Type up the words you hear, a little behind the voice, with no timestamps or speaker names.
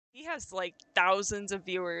He has like thousands of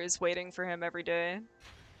viewers waiting for him every day.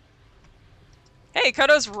 Hey,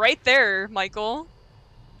 Kodo's right there, Michael.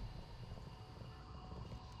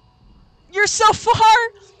 You're so far!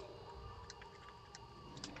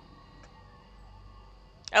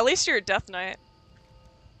 At least you're a Death Knight.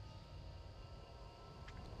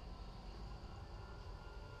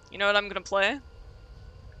 You know what I'm gonna play?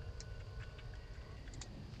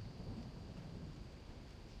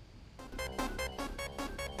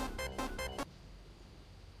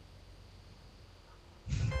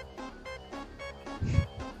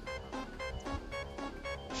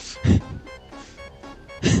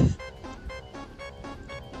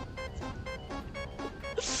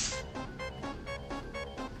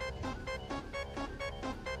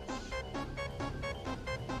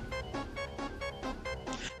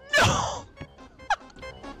 No!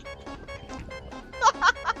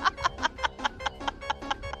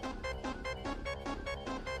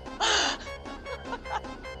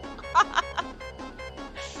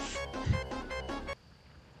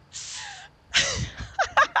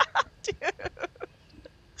 Dude.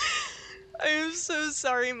 I am so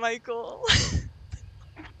sorry, Michael.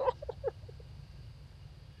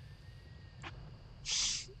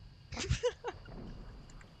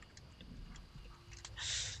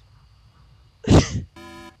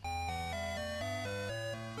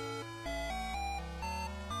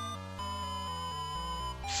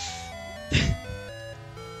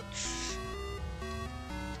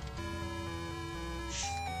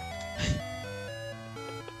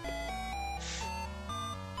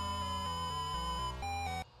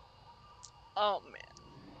 Oh man.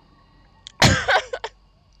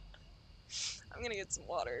 I'm gonna get some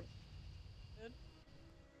water.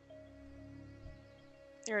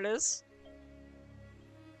 Here it is.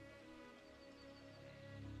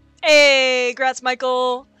 Hey, grats,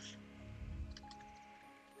 Michael.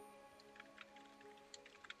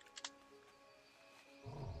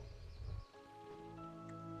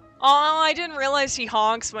 Oh, I didn't realize he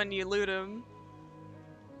honks when you loot him.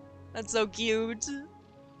 That's so cute.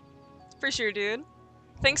 For sure, dude.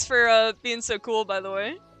 Thanks for being so cool, by the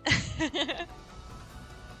way.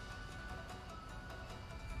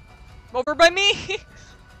 Over by me?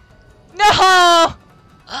 No!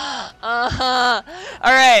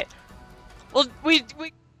 Alright. Well, we...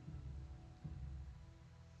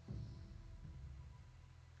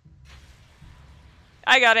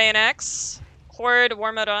 I got Aeonaxx. Horde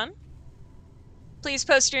Warmodon. Please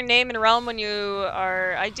post your name and realm when you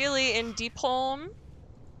are ideally in Deep Home.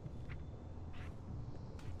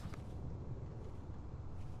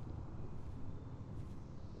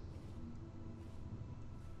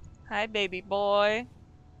 Hi, baby boy.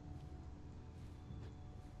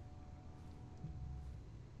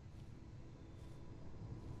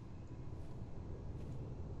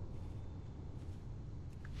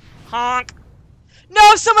 Honk.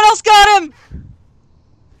 No, someone else got him!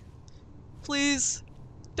 Please,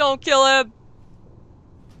 don't kill him.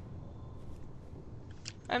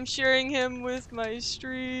 I'm sharing him with my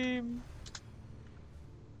stream.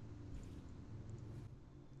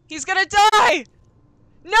 He's gonna die!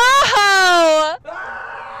 No!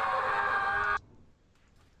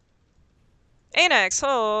 Aeonaxx,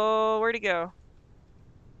 oh, where'd he go?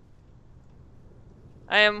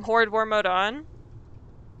 I am Horde Warmodon.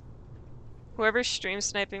 Whoever's stream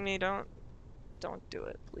sniping me, don't do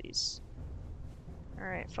it, please.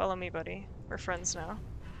 Alright, follow me, buddy. We're friends now.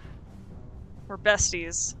 We're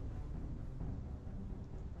besties.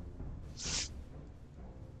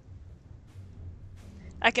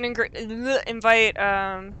 I can invite,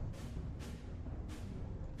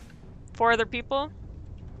 4 other people.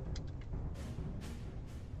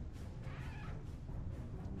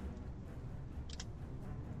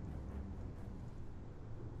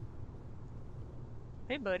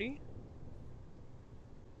 Hey, buddy.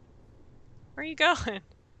 Where are you going?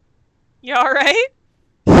 You alright?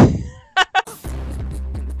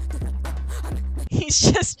 He's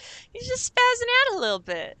just spazzing out a little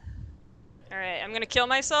bit. Alright, I'm gonna kill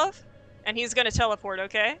myself, and he's gonna teleport,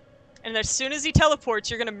 okay? And as soon as he teleports,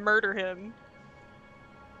 you're gonna murder him.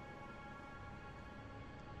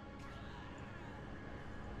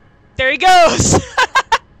 There he goes!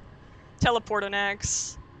 Teleport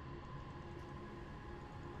Aeonaxx.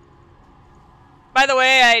 By the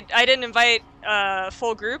way, I didn't invite a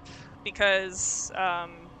full group because I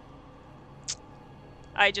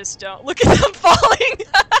just don't. Look at them falling!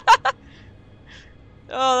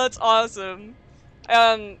 Oh, that's awesome.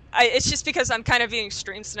 It's just because I'm kind of being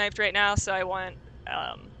stream sniped right now, so I want,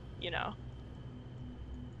 you know.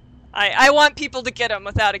 I want people to get them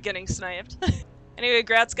without it getting sniped. Anyway,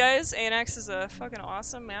 grats guys. Aeonaxx is a fucking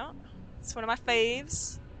awesome mount. It's one of my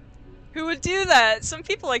faves. Who would do that? Some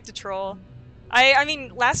people like to troll. I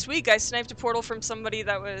mean, last week I sniped a portal from somebody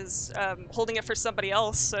that was holding it for somebody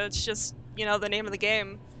else, so it's just, you know, the name of the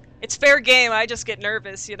game. It's fair game, I just get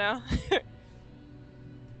nervous, you know?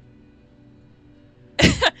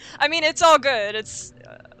 I mean, it's all good. It's,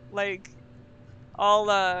 like,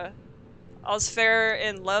 all's fair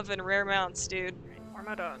in love and rare mounts, dude. War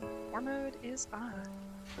mode on. War mode is on.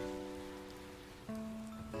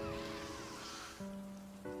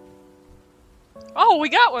 Oh, we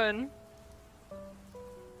got one!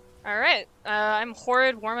 Alright, I'm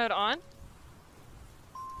Horrid War mode on.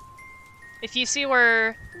 If you see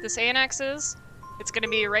where this Aeonaxx is, it's gonna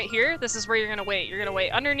be right here. This is where you're gonna wait. You're gonna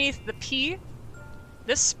wait underneath the P,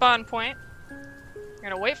 this spawn point. You're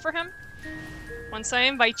gonna wait for him. Once I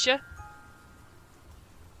invite you.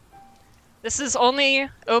 This is only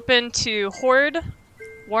open to Horde,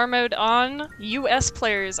 War mode on, US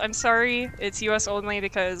players. I'm sorry, it's US only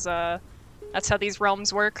because that's how these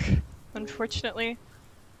realms work, unfortunately.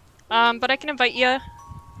 But I can invite you.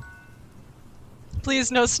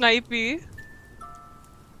 Please no snipey.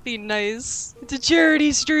 Be nice. It's a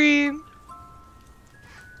charity stream.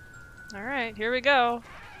 Alright, here we go.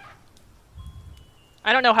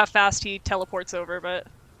 I don't know how fast he teleports over, but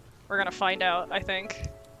we're gonna find out, I think.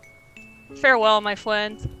 Farewell, my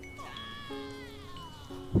friend.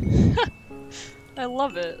 I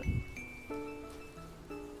love it.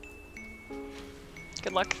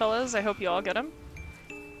 Good luck, fellas. I hope you all get him.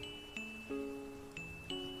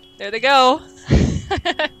 There they go.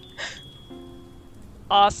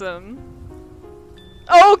 Awesome.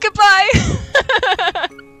 Oh, goodbye!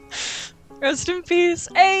 Rest in peace.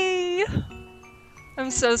 Hey!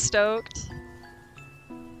 I'm so stoked.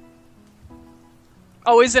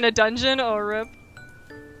 Always in a dungeon? Oh, rip.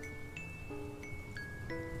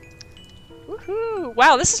 Woohoo!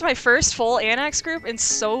 Wow, this is my first full Aeonaxx group in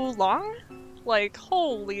so long? Like,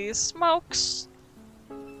 holy smokes.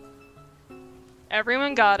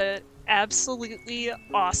 Everyone got it. Absolutely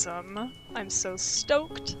awesome. I'm so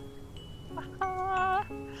stoked.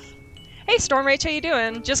 Hey Stormrage, how you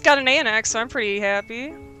doing? Just got an Aeonaxx, so I'm pretty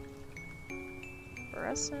happy.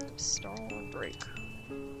 Fluorescent Stone Break.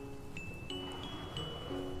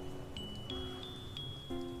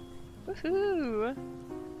 Woohoo!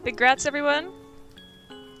 Big grats, everyone!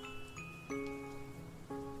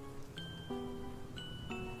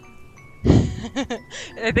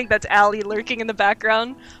 I think that's Allie lurking in the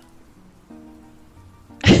background.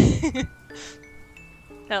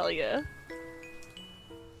 Hell yeah.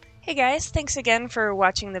 Hey guys, thanks again for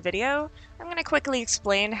watching the video. I'm going to quickly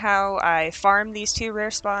explain how I farm these two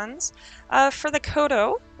rare spawns. For the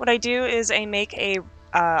Kodo, what I do is I make a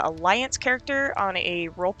Alliance character on a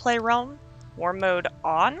roleplay realm, War mode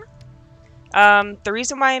on. The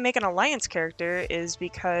reason why I make an Alliance character is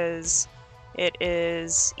because it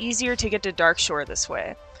is easier to get to Darkshore this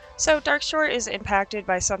way. So Darkshore is impacted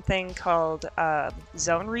by something called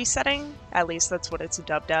zone resetting, at least that's what it's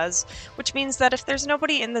dubbed as, which means that if there's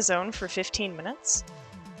nobody in the zone for 15 minutes,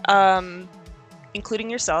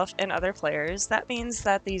 including yourself and other players, that means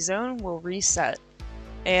that the zone will reset.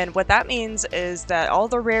 And what that means is that all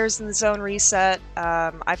the rares in the zone reset.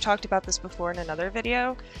 I've talked about this before in another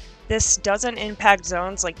video. This doesn't impact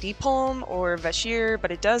zones like Deepholm or Vashir, but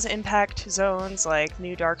it does impact zones like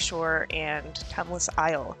New Darkshore and Timeless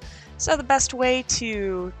Isle. So the best way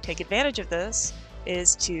to take advantage of this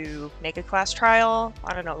is to make a class trial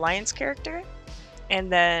on an Alliance character, and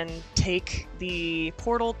then take the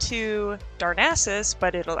portal to Darnassus,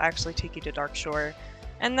 but it'll actually take you to Darkshore,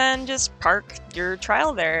 and then just park your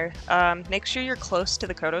trial there. Make sure you're close to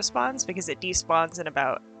the Kodo spawns because it despawns in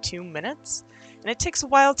about 2 minutes. And it takes a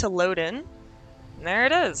while to load in. And there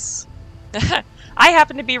it is. I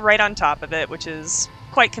happen to be right on top of it, which is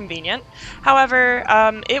quite convenient. However,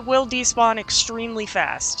 it will despawn extremely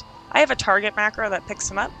fast. I have a target macro that picks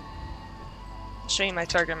them up. I'll show you my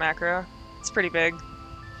target macro. It's pretty big.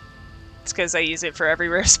 It's because I use it for every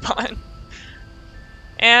rare spawn.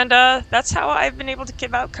 And that's how I've been able to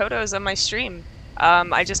give out Kodos on my stream.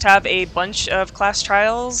 I just have a bunch of class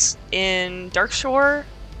trials in Darkshore,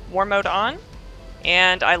 War mode on.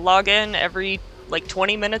 And I log in every like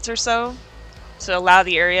 20 minutes or so to allow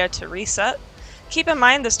the area to reset. Keep in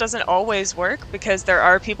mind this doesn't always work because there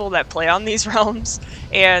are people that play on these realms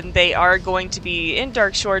and they are going to be in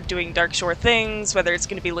Darkshore doing Darkshore things, whether it's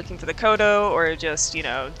going to be looking for the Kodo or just, you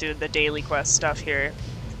know, do the daily quest stuff here.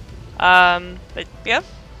 But yeah.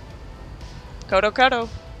 Kodo.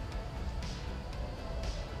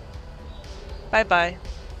 Bye bye.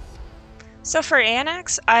 So for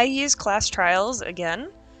Aeonaxx, I use class trials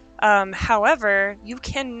again. However, you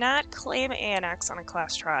cannot claim Aeonaxx on a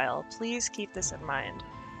class trial. Please keep this in mind.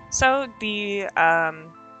 So the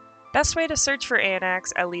best way to search for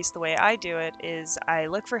Aeonaxx, at least the way I do it, is I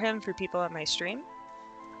look for him for people on my stream.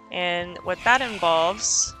 And what that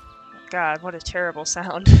involves, God, what a terrible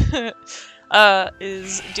sound,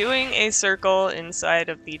 is doing a circle inside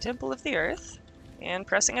of the Temple of the Earth and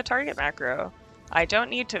pressing a target macro. I don't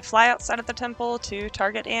need to fly outside of the temple to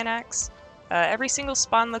target Aeonaxx. Every single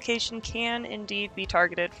spawn location can indeed be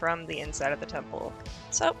targeted from the inside of the temple.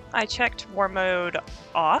 So I checked war mode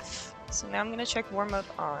off, so now I'm going to check war mode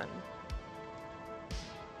on.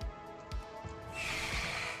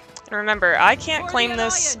 And remember, I can't claim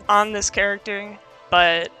this on this character,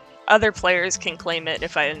 but other players can claim it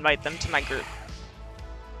if I invite them to my group.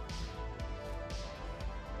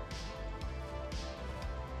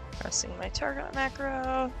 Pressing my target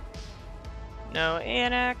macro. No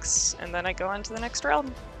Aeonaxx, and then I go on to the next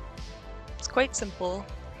realm. It's quite simple.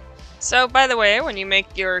 So, by the way, when you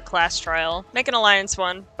make your class trial, make an alliance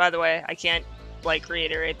one. By the way, I can't, like,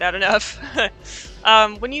 reiterate that enough.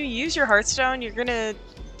 When you use your Hearthstone, you're gonna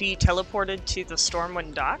be teleported to the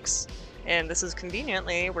Stormwind docks, and this is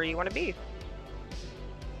conveniently where you want to be.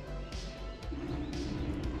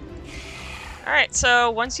 Alright,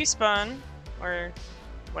 so once you spawn, or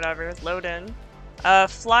whatever, load in,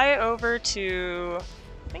 fly over to,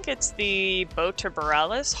 I think it's the Boat to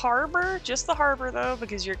Borealis harbor, just the harbor though,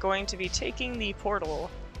 because you're going to be taking the portal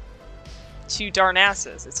to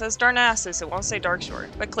Darnassus. It says Darnassus, it won't say Darkshore,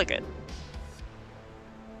 but click it.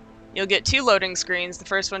 You'll get 2 loading screens. The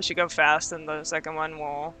first one should go fast, and the second one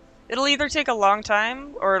will... It'll either take a long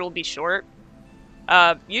time, or it'll be short.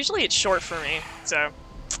 Usually it's short for me, so...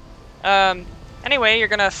 Anyway, you're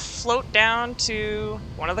gonna float down to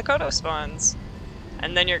one of the Kodo spawns.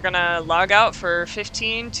 And then you're gonna log out for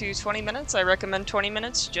 15 to 20 minutes. I recommend 20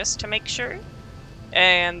 minutes just to make sure.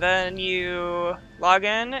 And then you log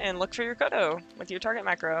in and look for your Kodo with your target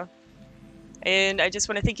macro. And I just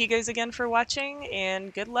want to thank you guys again for watching,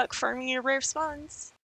 and good luck farming your rare spawns!